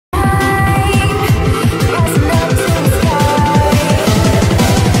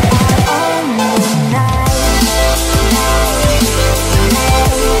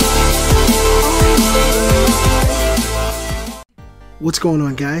What's going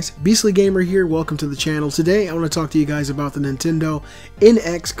on, guys? Beastly Gamer here. Welcome to the channel. Today I want to talk to you guys about the Nintendo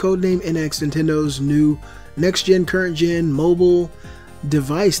NX, codename NX, Nintendo's new next-gen, current-gen mobile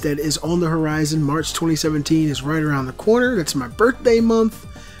device that is on the horizon. March 2017 is right around the corner. That's my birthday month,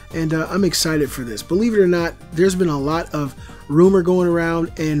 and I'm excited for this. Believe it or not, there's been a lot of rumor going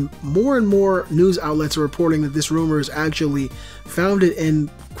around, and more news outlets are reporting that this rumor is actually founded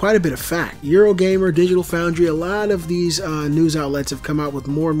in quite a bit of fact. Eurogamer, Digital Foundry, a lot of these news outlets have come out with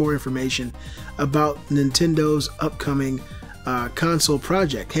more and more information about Nintendo's upcoming console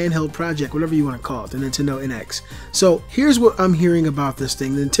project, handheld project, whatever you want to call it, the Nintendo NX. So here's what I'm hearing about this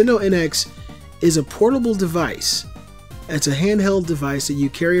thing. The Nintendo NX is a portable device. It's a handheld device that you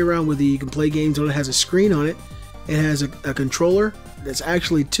carry around with you. You can play games on it. It has a screen on it. It has a controller. That's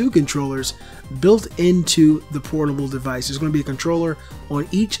actually two controllers built into the portable device. There's going to be a controller on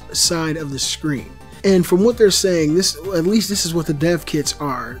each side of the screen. And from what they're saying, at least this is what the dev kits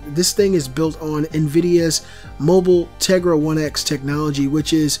are. This thing is built on NVIDIA's mobile Tegra 1X technology,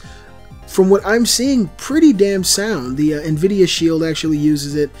 which is, from what I'm seeing, pretty damn sound. The NVIDIA Shield actually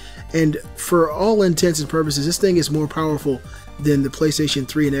uses it, and for all intents and purposes, this thing is more powerful than the PlayStation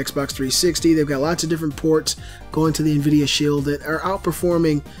 3 and Xbox 360. They've got lots of different ports going to the NVIDIA Shield that are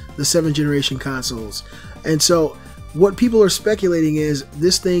outperforming the 7th generation consoles. And so what people are speculating is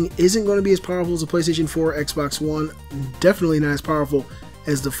this thing isn't going to be as powerful as the PlayStation 4, Xbox One, definitely not as powerful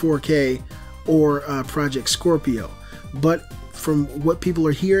as the 4K or Project Scorpio. But from what people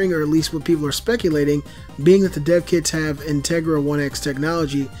are hearing, or at least what people are speculating, being that the dev kits have Tegra 1X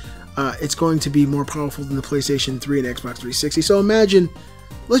technology, it's going to be more powerful than the PlayStation 3 and Xbox 360. So imagine,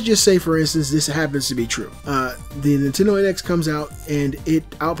 let's just say for instance this happens to be true. The Nintendo NX comes out and it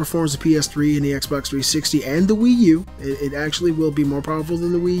outperforms the PS3 and the Xbox 360 and the Wii U. It actually will be more powerful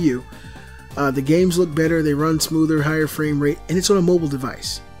than the Wii U. The games look better, they run smoother, higher frame rate, and it's on a mobile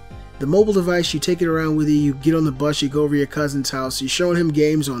device. The mobile device, you take it around with you, you get on the bus, you go over to your cousin's house, you're showing him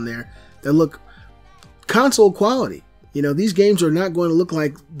games on there that look console quality. You know, these games are not going to look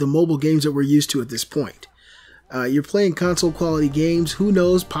like the mobile games that we're used to at this point. You're playing console quality games, who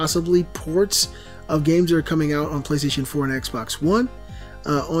knows, possibly ports of games that are coming out on PlayStation 4 and Xbox One,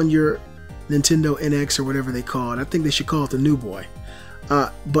 on your Nintendo NX or whatever they call it. I think they should call it the new boy.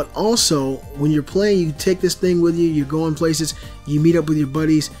 But also, when you're playing, you take this thing with you, you're going places, you meet up with your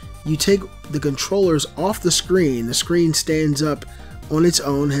buddies, you take the controllers off the screen stands up on its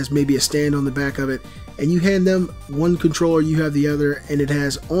own, has maybe a stand on the back of it, and you hand them one controller, you have the other, and it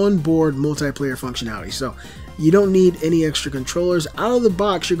has onboard multiplayer functionality. So you don't need any extra controllers. Out of the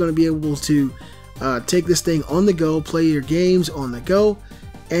box, you're going to be able to take this thing on the go, play your games on the go,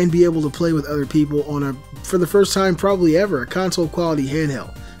 and be able to play with other people on for the first time probably ever, a console quality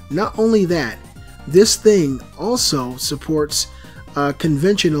handheld. Not only that, this thing also supports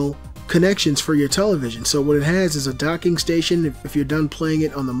conventional connections for your television. So what it has is a docking station. If you're done playing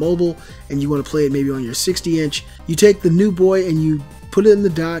it on the mobile and you want to play it maybe on your 60-inch, you take the new boy and you put it in the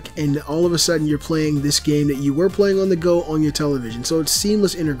dock, and all of a sudden you're playing this game that you were playing on the go on your television. So it's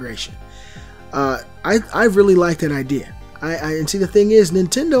seamless integration. I really like that idea. And see, the thing is,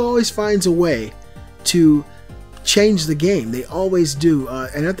 Nintendo always finds a way to change the game. They always do.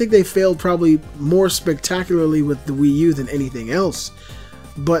 And I think they failed probably more spectacularly with the Wii U than anything else.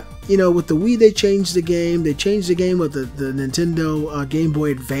 But, you know, with the Wii, they changed the game. They changed the game with the Nintendo Game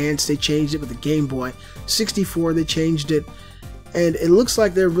Boy Advance. They changed it with the Game Boy 64. They changed it. And it looks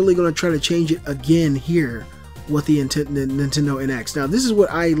like they're really going to try to change it again here with the Nintendo NX. Now, this is what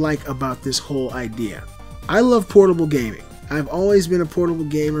I like about this whole idea. I love portable gaming. I've always been a portable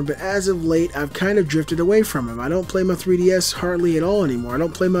gamer, but as of late, I've kind of drifted away from it. I don't play my 3DS hardly at all anymore. I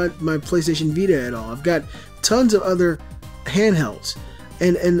don't play my PlayStation Vita at all. I've got tons of other handhelds.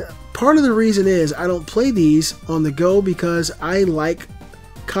 And part of the reason is I don't play these on the go because I like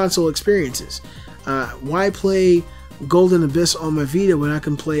console experiences. Why play Golden Abyss on my Vita when I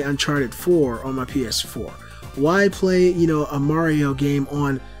can play Uncharted 4 on my PS4? Why play, you know, a Mario game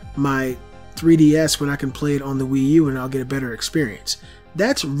on my 3DS when I can play it on the Wii U and I'll get a better experience?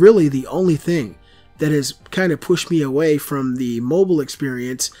 That's really the only thing that has kind of pushed me away from the mobile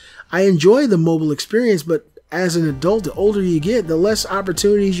experience. I enjoy the mobile experience, but as an adult, the older you get, the less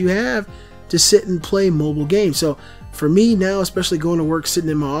opportunities you have to sit and play mobile games. So for me now, especially going to work, sitting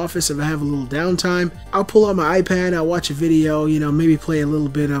in my office, if I have a little downtime, I'll pull out my iPad, I'll watch a video, you know, maybe play a little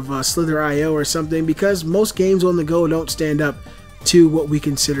bit of Slither.io or something, because most games on the go don't stand up to what we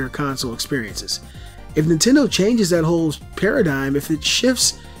consider console experiences. If Nintendo changes that whole paradigm, if it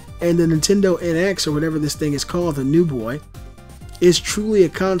shifts and the Nintendo NX, or whatever this thing is called, the new boy, is truly a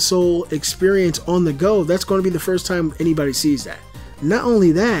console experience on the go, that's going to be the first time anybody sees that. Not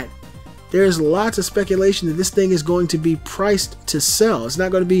only that, there's lots of speculation that this thing is going to be priced to sell. It's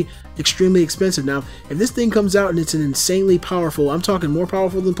not going to be extremely expensive. Now, if this thing comes out and it's an insanely powerful, I'm talking more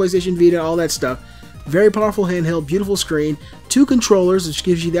powerful than PlayStation Vita, all that stuff, very powerful handheld, beautiful screen, 2 controllers, which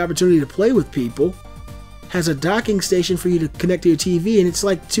gives you the opportunity to play with people, has a docking station for you to connect to your TV, and it's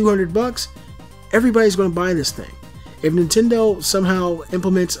like $200, everybody's going to buy this thing. If Nintendo somehow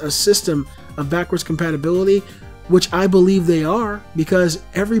implements a system of backwards compatibility, which I believe they are, because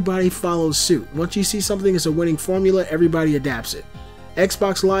everybody follows suit. Once you see something as a winning formula, everybody adapts it.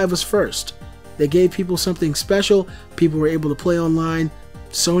 Xbox Live was first. They gave people something special. People were able to play online.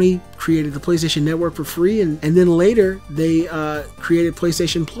 Sony created the PlayStation Network for free, and then later they created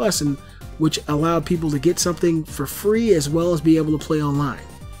PlayStation Plus, which allowed people to get something for free as well as be able to play online.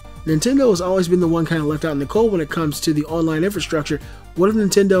 Nintendo has always been the one kind of left out in the cold when it comes to the online infrastructure. What if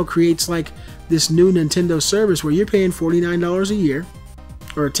Nintendo creates like this new Nintendo service where you're paying $49 a year,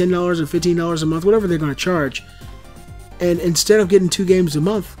 or $10 or $15 a month, whatever they're going to charge, and instead of getting 2 games a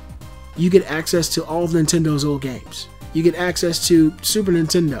month, you get access to all of Nintendo's old games. You get access to Super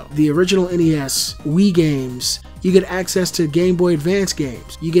Nintendo, the original NES, Wii games. You get access to Game Boy Advance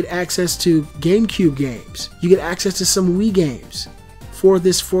games. You get access to GameCube games. You get access to some Wii games for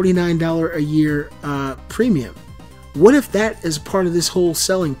this $49 a year premium. What if that is part of this whole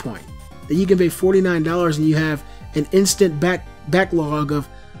selling point? That you can pay $49 and you have an instant backlog of,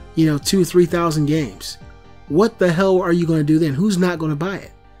 2,000 or 3,000 games. What the hell are you going to do then? Who's not going to buy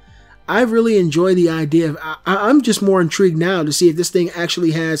it? I really enjoy the idea of, I'm just more intrigued now to see if this thing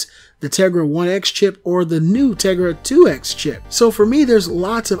actually has the Tegra 1X chip or the new Tegra 2X chip. So for me, there's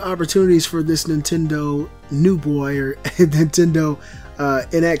lots of opportunities for this Nintendo new boy, or Nintendo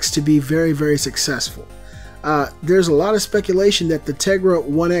NX, to be very, very successful. There's a lot of speculation that the Tegra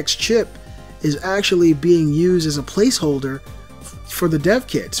 1X chip is actually being used as a placeholder for the dev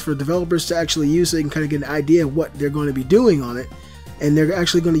kits, for developers to actually use so they can kind of get an idea of what they're going to be doing on it. And they're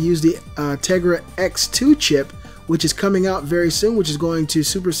actually going to use the Tegra X2 chip, which is coming out very soon, which is going to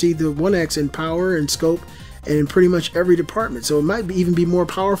supersede the 1X in power and scope and in pretty much every department. So it might even be more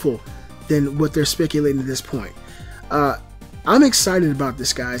powerful than what they're speculating at this point. I'm excited about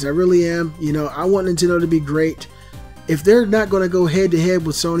this, guys. I really am. I want Nintendo to be great. If they're not going to go head-to-head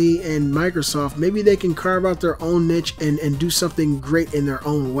with Sony and Microsoft, maybe they can carve out their own niche and do something great in their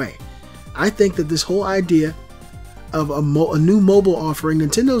own way. I think that this whole idea of a new mobile offering,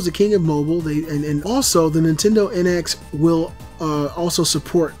 Nintendo's the king of mobile, and also the Nintendo NX will also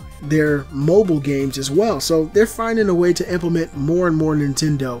support their mobile games as well. So they're finding a way to implement more and more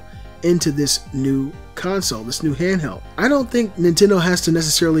Nintendo into this new console, this new handheld. I don't think Nintendo has to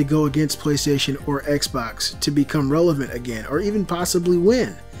necessarily go against PlayStation or Xbox to become relevant again, or even possibly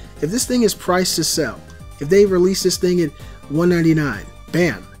win. If this thing is priced to sell, if they release this thing at $199,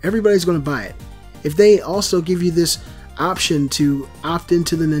 bam, everybody's going to buy it. If they also give you this option to opt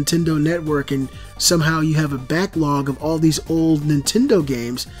into the Nintendo network and somehow you have a backlog of all these old Nintendo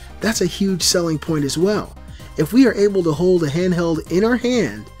games, that's a huge selling point as well. If we are able to hold a handheld in our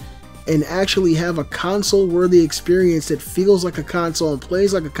hand and actually have a console-worthy experience that feels like a console and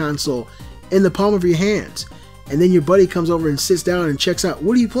plays like a console in the palm of your hands, and then your buddy comes over and sits down and checks out,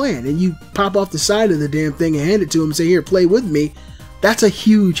 what are you playing? And you pop off the side of the damn thing and hand it to him and say, here, play with me. That's a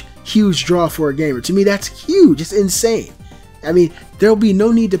huge draw for a gamer. To me, that's huge. It's insane. I mean, there'll be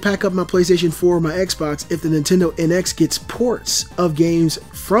no need to pack up my PlayStation 4 or my Xbox if the Nintendo NX gets ports of games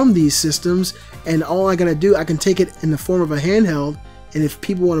from these systems, and all I gotta do, I can take it in the form of a handheld, and if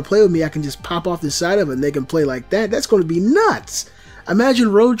people want to play with me, I can just pop off the side of it and they can play like that. That's going to be nuts.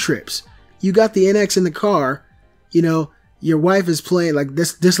 Imagine road trips. You got the NX in the car, your wife is playing, like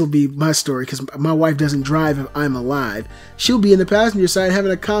this will be my story because my wife doesn't drive if I'm alive. She'll be in the passenger side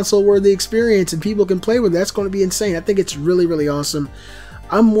having a console-worthy experience and people can play with it. That's going to be insane. I think it's really, really awesome.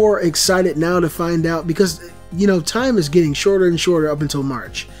 I'm more excited now to find out because, time is getting shorter and shorter up until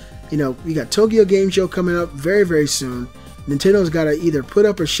March. We got Tokyo Game Show coming up very, very soon. Nintendo's got to either put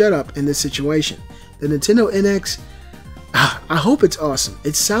up or shut up in this situation. The Nintendo NX, I hope it's awesome.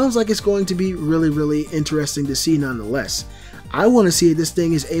 It sounds like it's going to be really, really interesting to see nonetheless. I want to see if this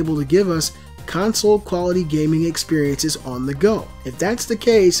thing is able to give us console quality gaming experiences on the go. If that's the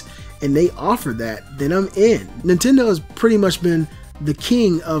case and they offer that, then I'm in. Nintendo has pretty much been the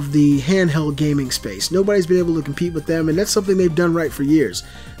king of the handheld gaming space. Nobody's been able to compete with them, and that's something they've done right for years.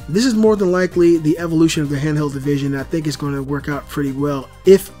 This is more than likely the evolution of the handheld division. I think it's going to work out pretty well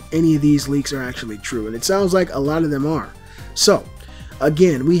if any of these leaks are actually true, and it sounds like a lot of them are. So,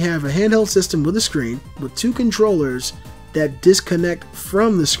 again, we have a handheld system with a screen with 2 controllers that disconnect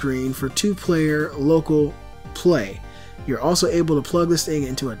from the screen for 2-player local play. You're also able to plug this thing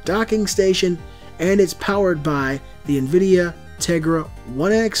into a docking station, and it's powered by the NVIDIA Tegra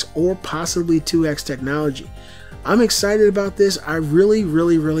 1X or possibly 2X technology. I'm excited about this. I really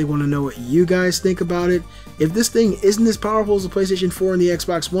want to know what you guys think about it. If this thing isn't as powerful as the PlayStation 4 and the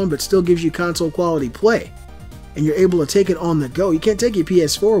Xbox One, but still gives you console quality play, and you're able to take it on the go. You can't take your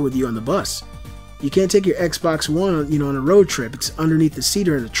PS4 with you on the bus. You can't take your Xbox One, on a road trip. It's underneath the seat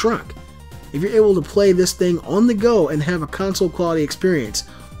or in the trunk. If you're able to play this thing on the go and have a console quality experience,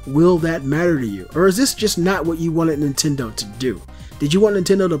 will that matter to you? Or is this just not what you wanted Nintendo to do? Did you want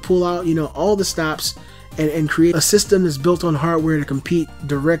Nintendo to pull out, all the stops and create a system that's built on hardware to compete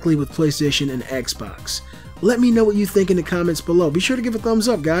directly with PlayStation and Xbox? Let me know what you think in the comments below. Be sure to give a thumbs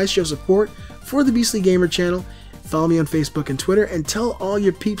up, guys. Show support for the Beastly Gamer channel. Follow me on Facebook and Twitter, and tell all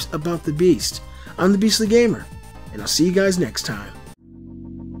your peeps about the Beast. I'm the Beastly Gamer, and I'll see you guys next time.